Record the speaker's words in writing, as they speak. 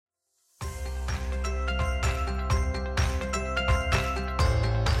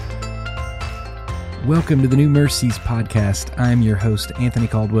Welcome to the New Mercies podcast. I'm your host, Anthony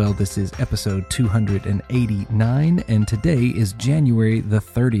Caldwell. This is episode 289, and today is January the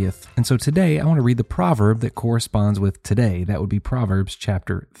 30th. And so today I want to read the proverb that corresponds with today. That would be Proverbs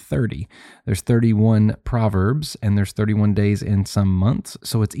chapter 30. There's 31 proverbs, and there's 31 days in some months,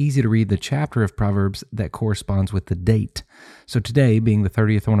 so it's easy to read the chapter of Proverbs that corresponds with the date. So today, being the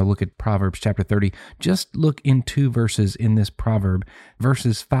 30th, I want to look at Proverbs chapter 30. Just look in two verses in this proverb,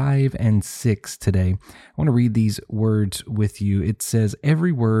 verses 5 and 6 today. I want to read these words with you. It says,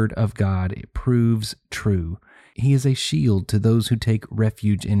 "Every word of God proves true. He is a shield to those who take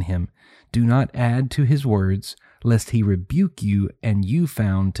refuge in him. Do not add to his words, lest he rebuke you and you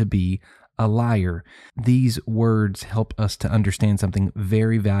found to be a liar." These words help us to understand something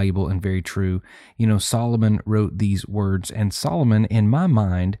very valuable and very true. You know, Solomon wrote these words, and Solomon, in my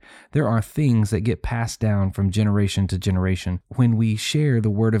mind, there are things that get passed down from generation to generation. When we share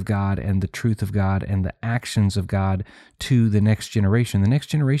the word of God and the truth of God and the actions of God to the next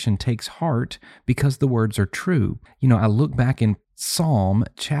generation takes heart because the words are true. You know, I look back in Psalm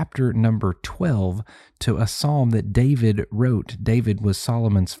chapter number 12 to a psalm that David wrote. David was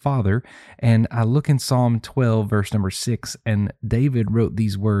Solomon's father, and I look in Psalm 12 verse number 6, and David wrote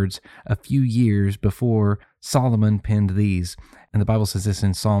these words a few years before Solomon penned these. And the Bible says this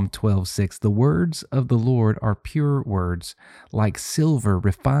in Psalm 12:6, "The words of the Lord are pure words, like silver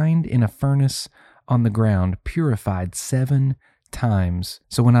refined in a furnace on the ground, purified 7 times."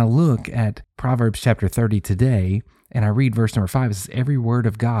 So when I look at Proverbs chapter 30 today, and I read verse number 5, it says, "Every word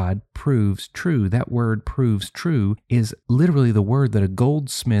of God proves true." That word "proves true" is literally the word that a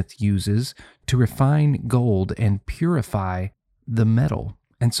goldsmith uses to refine gold and purify the metal.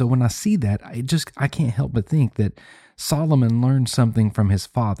 And so when I see that, I can't help but think that Solomon learned something from his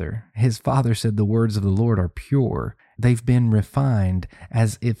father. His father said the words of the Lord are pure. They've been refined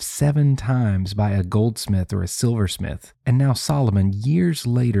as if 7 times by a goldsmith or a silversmith. And now Solomon, years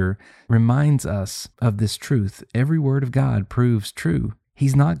later, reminds us of this truth. Every word of God proves true.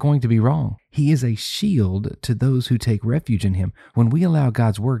 He's not going to be wrong. He is a shield to those who take refuge in him. When we allow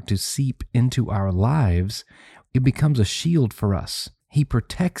God's word to seep into our lives, it becomes a shield for us. He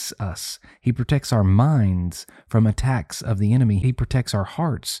protects us. He protects our minds from attacks of the enemy. He protects our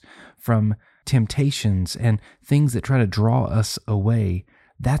hearts from temptations and things that try to draw us away.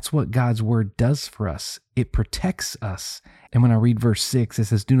 That's what God's word does for us. It protects us. And when I read verse 6, it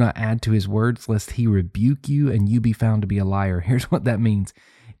says, "Do not add to his words, lest he rebuke you and you be found to be a liar." Here's what that means.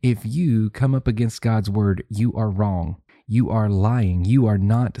 If you come up against God's word, you are wrong. You are lying. You are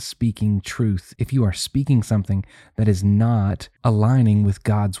not speaking truth. If you are speaking something that is not aligning with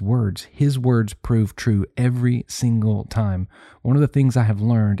God's words, his words prove true every single time. One of the things I have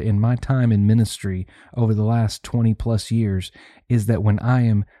learned in my time in ministry over the last 20 plus years is that when I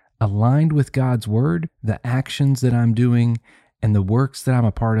am aligned with God's word, the actions that I'm doing and the works that I'm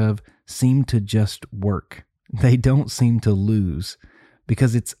a part of seem to just work. They don't seem to lose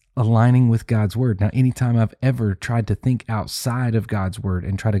because it's aligning with God's word. Now, anytime I've ever tried to think outside of God's word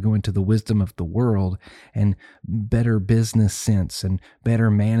and try to go into the wisdom of the world and better business sense and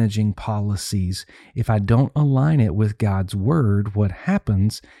better managing policies, if I don't align it with God's word, what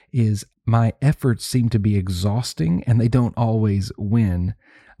happens is my efforts seem to be exhausting and they don't always win.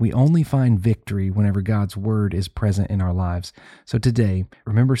 We only find victory whenever God's word is present in our lives. So today,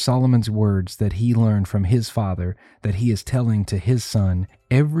 remember Solomon's words that he learned from his father that he is telling to his son.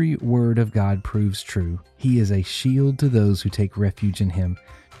 Every word of God proves true. He is a shield to those who take refuge in him.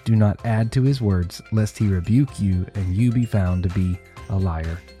 Do not add to his words, lest he rebuke you and you be found to be a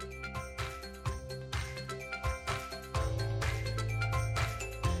liar.